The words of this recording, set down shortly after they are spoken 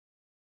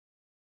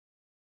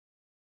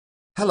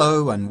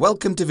Hello and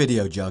welcome to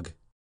Video Jug.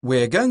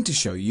 We're going to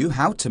show you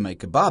how to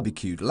make a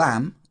barbecued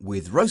lamb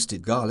with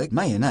roasted garlic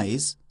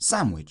mayonnaise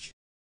sandwich.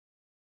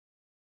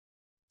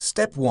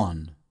 Step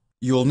 1.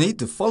 You'll need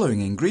the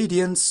following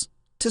ingredients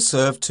to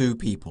serve 2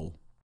 people.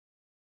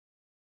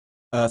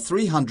 A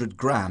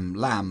 300-gram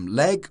lamb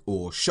leg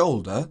or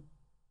shoulder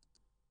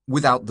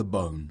without the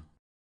bone.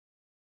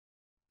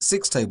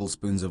 6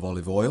 tablespoons of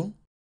olive oil.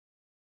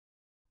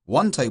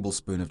 1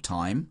 tablespoon of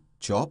thyme,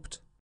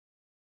 chopped.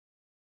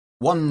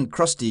 1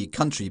 crusty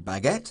country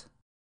baguette,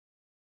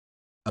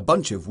 a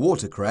bunch of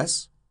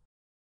watercress,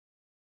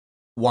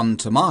 1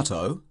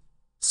 tomato,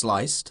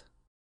 sliced,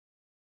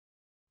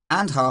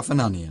 and half an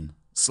onion,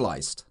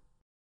 sliced.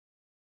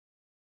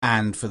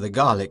 And for the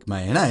garlic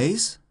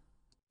mayonnaise,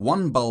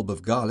 1 bulb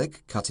of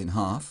garlic cut in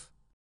half,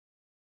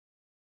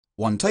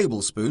 1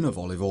 tablespoon of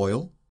olive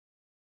oil,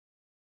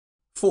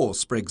 4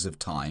 sprigs of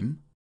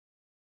thyme,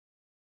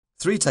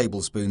 3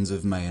 tablespoons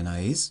of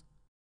mayonnaise,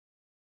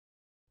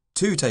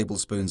 2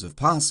 tablespoons of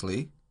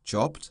parsley,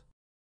 chopped,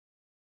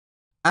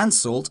 and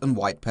salt and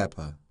white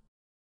pepper.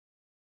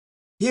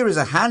 Here is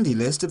a handy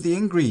list of the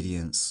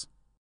ingredients.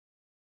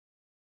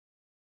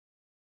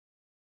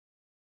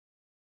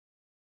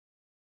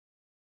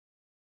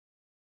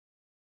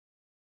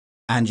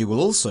 And you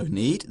will also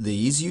need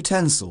these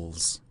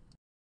utensils: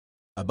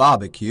 a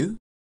barbecue,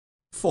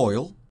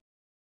 foil,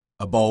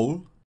 a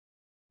bowl,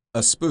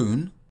 a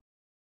spoon,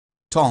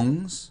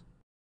 tongs,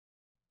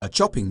 a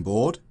chopping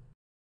board,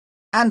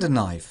 and a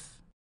knife.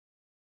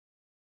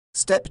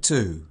 Step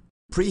 2.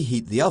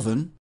 Preheat the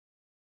oven.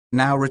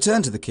 Now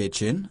return to the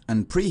kitchen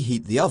and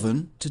preheat the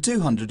oven to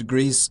 200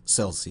 degrees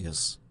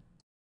Celsius.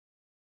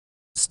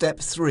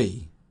 Step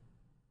 3.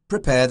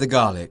 Prepare the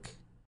garlic.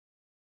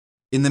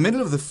 In the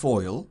middle of the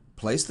foil,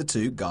 place the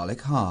 2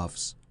 garlic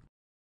halves.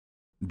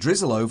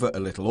 Drizzle over a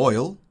little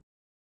oil.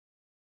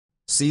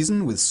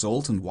 Season with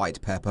salt and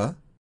white pepper.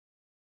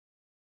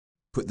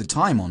 Put the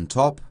thyme on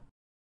top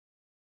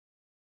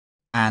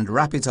and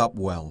wrap it up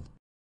well.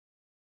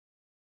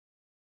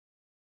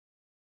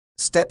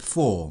 Step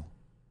 4.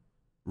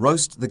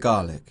 Roast the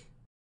garlic.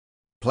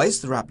 Place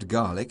the wrapped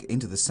garlic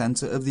into the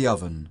center of the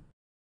oven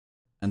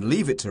and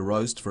leave it to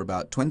roast for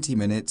about 20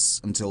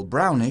 minutes until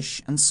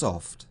brownish and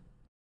soft.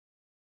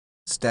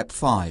 Step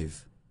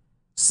 5.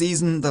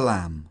 Season the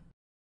lamb.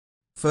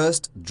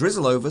 First,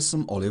 drizzle over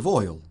some olive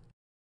oil.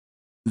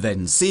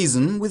 Then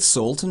season with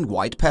salt and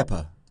white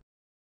pepper.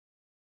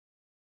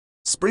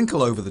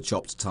 Sprinkle over the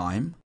chopped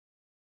thyme.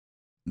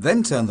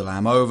 Then turn the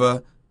lamb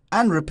over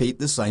and repeat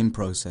the same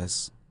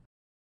process.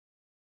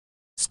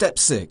 Step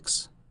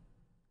 6.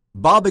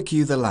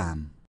 Barbecue the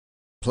lamb.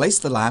 Place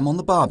the lamb on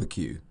the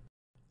barbecue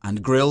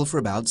and grill for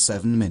about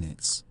 7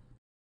 minutes.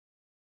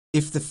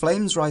 If the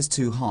flames rise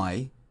too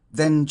high,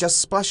 then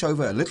just splash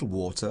over a little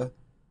water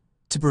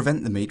to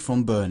prevent the meat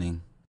from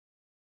burning.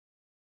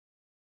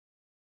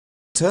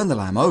 Turn the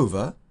lamb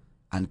over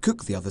and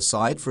cook the other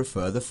side for a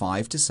further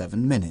 5 to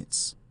 7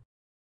 minutes.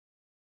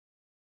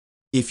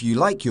 If you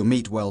like your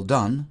meat well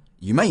done,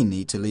 you may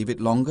need to leave it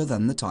longer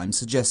than the time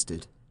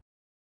suggested.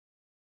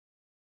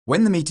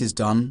 When the meat is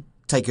done,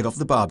 take it off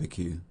the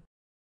barbecue.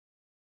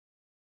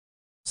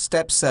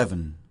 Step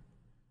 7.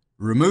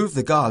 Remove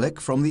the garlic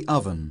from the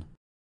oven.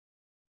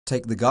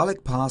 Take the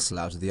garlic parcel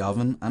out of the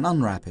oven and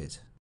unwrap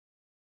it.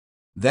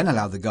 Then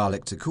allow the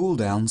garlic to cool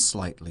down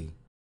slightly.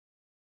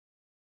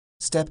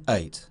 Step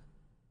 8.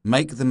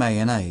 Make the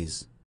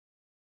mayonnaise.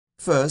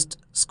 First,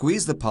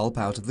 squeeze the pulp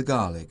out of the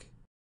garlic.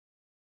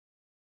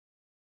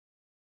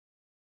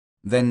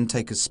 Then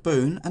take a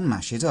spoon and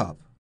mash it up.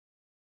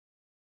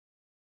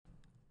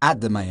 Add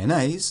the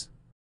mayonnaise,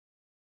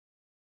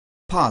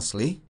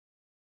 parsley,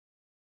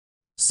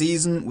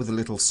 season with a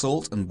little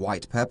salt and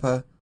white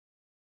pepper,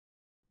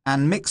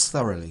 and mix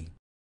thoroughly.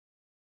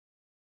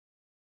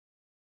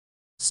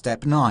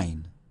 Step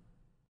 9.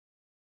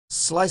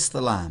 Slice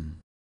the lamb.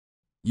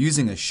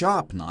 Using a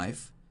sharp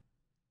knife,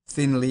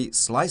 thinly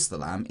slice the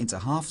lamb into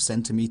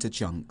half-centimeter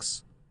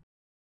chunks.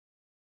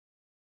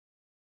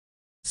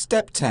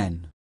 Step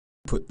 10.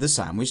 Put the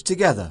sandwich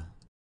together.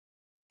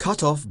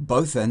 Cut off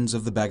both ends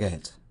of the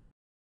baguette.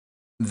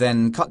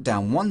 Then cut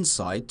down one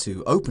side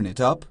to open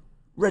it up,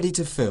 ready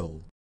to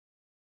fill.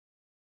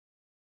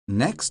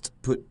 Next,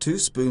 put 2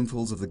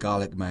 spoonfuls of the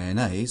garlic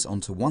mayonnaise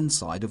onto one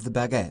side of the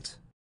baguette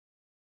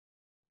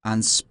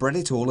and spread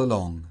it all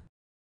along.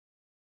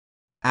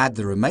 Add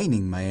the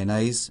remaining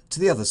mayonnaise to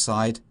the other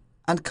side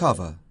and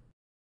cover.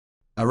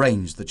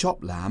 Arrange the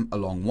chopped lamb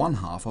along one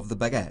half of the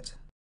baguette.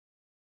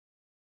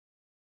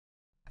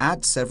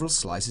 Add several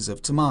slices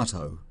of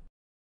tomato,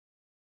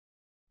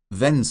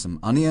 then some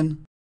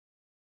onion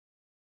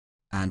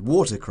and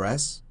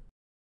watercress.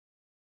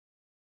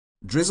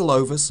 Drizzle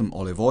over some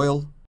olive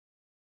oil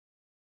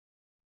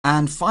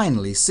and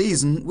finally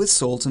season with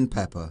salt and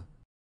pepper.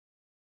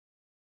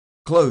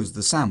 Close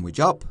the sandwich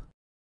up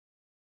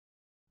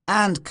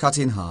and cut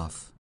in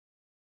half.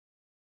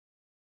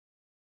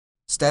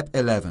 Step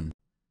 11.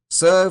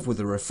 Serve with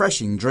a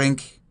refreshing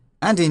drink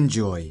and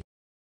enjoy.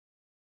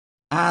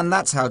 And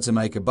that's how to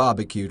make a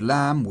barbecued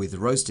lamb with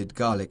roasted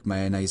garlic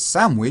mayonnaise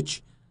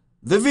sandwich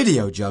the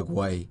video jug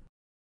way.